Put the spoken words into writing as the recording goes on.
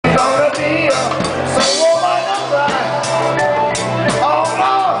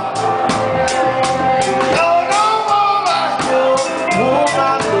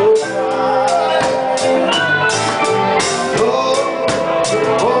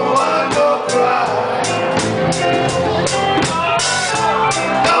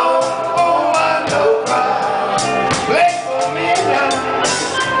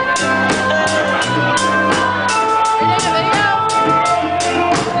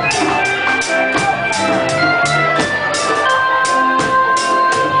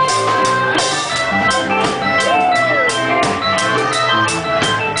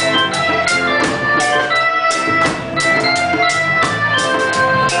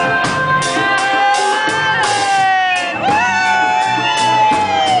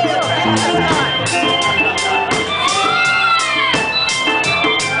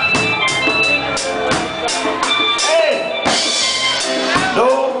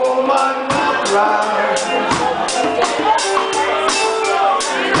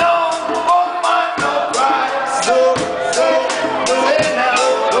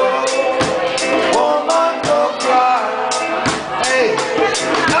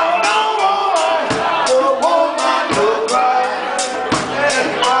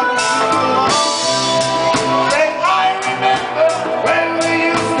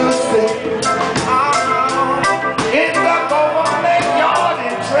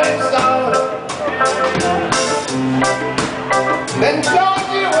Then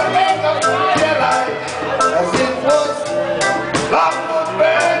Georgie would make us realize as it was love was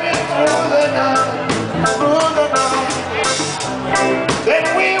burning through the night, through the night. Then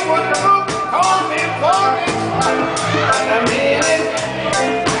we would look on before it, and I mean it,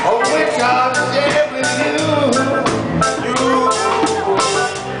 of which I'll share with you.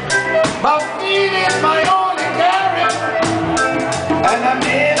 My feet is my only carrot, and I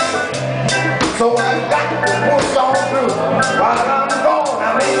mean it, so I've got to push on through. While I'm gone, I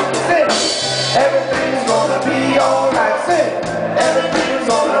mean sit. Everything's gonna be alright, sit. Everything's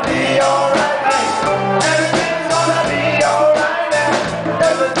gonna be alright, everything.